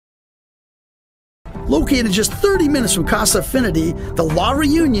Located just 30 minutes from Casa Affinity, the La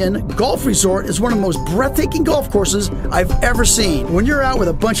Reunion Golf Resort is one of the most breathtaking golf courses I've ever seen. When you're out with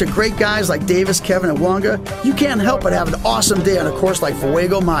a bunch of great guys like Davis, Kevin, and Wonga, you can't help but have an awesome day on a course like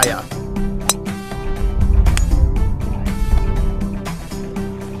Fuego Maya.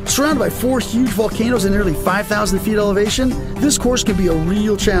 Surrounded by 4 huge volcanoes and nearly 5,000 feet elevation, this course can be a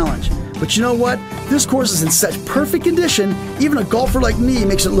real challenge. But you know what? This course is in such perfect condition, even a golfer like me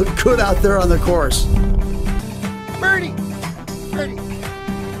makes it look good out there on the course. Birdie! Birdie!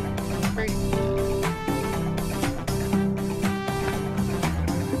 Birdie!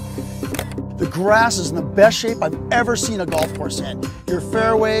 The grass is in the best shape I've ever seen a golf course in. Your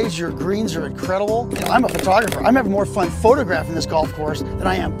fairways, your greens are incredible. You know, I'm a photographer. I'm having more fun photographing this golf course than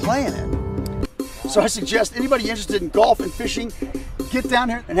I am playing it. So I suggest anybody interested in golf and fishing, get down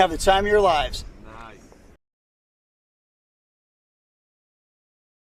here and have the time of your lives.